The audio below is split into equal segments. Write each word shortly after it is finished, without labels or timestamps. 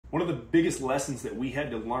One of the biggest lessons that we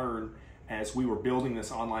had to learn as we were building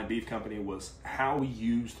this online beef company was how we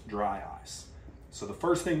used dry ice. So the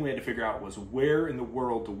first thing we had to figure out was, where in the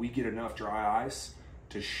world do we get enough dry ice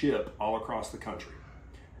to ship all across the country?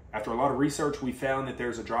 After a lot of research, we found that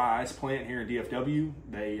there's a dry ice plant here in DFW.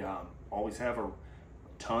 They always have a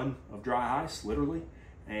ton of dry ice, literally,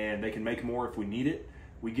 and they can make more if we need it.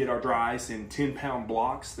 We get our dry ice in 10-pound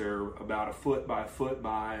blocks. They're about a foot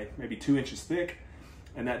by maybe 2 inches thick.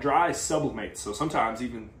 And that dry ice sublimates. So sometimes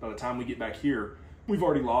even by the time we get back here, we've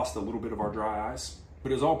already lost a little bit of our dry ice.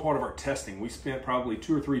 But it was all part of our testing. We spent probably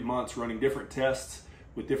 2 or 3 months running different tests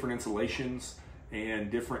with different insulations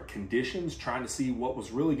and different conditions, trying to see what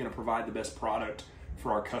was really going to provide the best product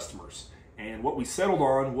for our customers. And what we settled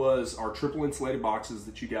on was our triple insulated boxes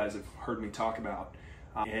that you guys have heard me talk about.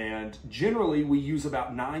 And generally we use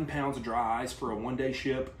about 9 pounds of dry ice for a 1-day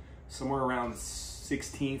ship, somewhere around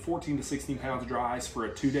 14 to 16 pounds of dry ice for a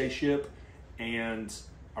 2-day ship, and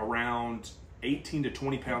around 18 to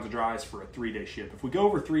 20 pounds of dry ice for a 3-day ship. If we go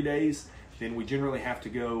over 3 days, then we generally have to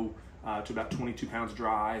go to about 22 pounds of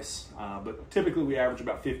dry ice, but typically we average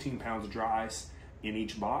about 15 pounds of dry ice in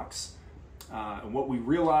each box. And what we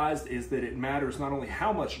realized is that it matters not only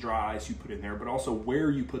how much dry ice you put in there, but also where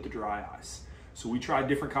you put the dry ice. So we tried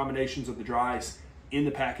different combinations of the dry ice in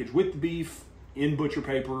the package with the beef, in butcher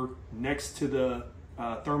paper, next to the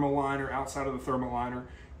thermal liner, outside of the thermal liner.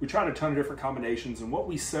 We tried a ton of different combinations, and what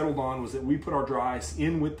we settled on was that we put our dry ice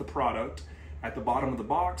in with the product at the bottom of the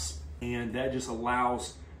box, and that just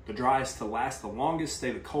allows the dry ice to last the longest, stay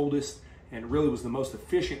the coldest, and really was the most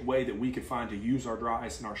efficient way that we could find to use our dry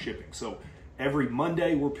ice in our shipping. So every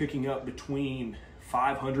Monday we're picking up between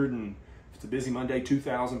 500 and, if it's a busy Monday,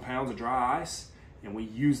 2,000 pounds of dry ice, and we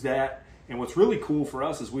use that. And what's really cool for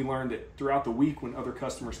us is we learned that throughout the week when other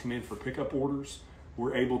customers come in for pickup orders,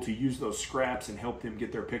 we're able to use those scraps and help them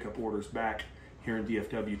get their pickup orders back here in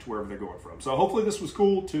DFW to wherever they're going from. So hopefully this was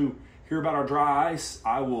cool to hear about our dry ice.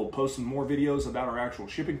 I will post some more videos about our actual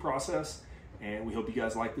shipping process, and we hope you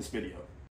guys like this video.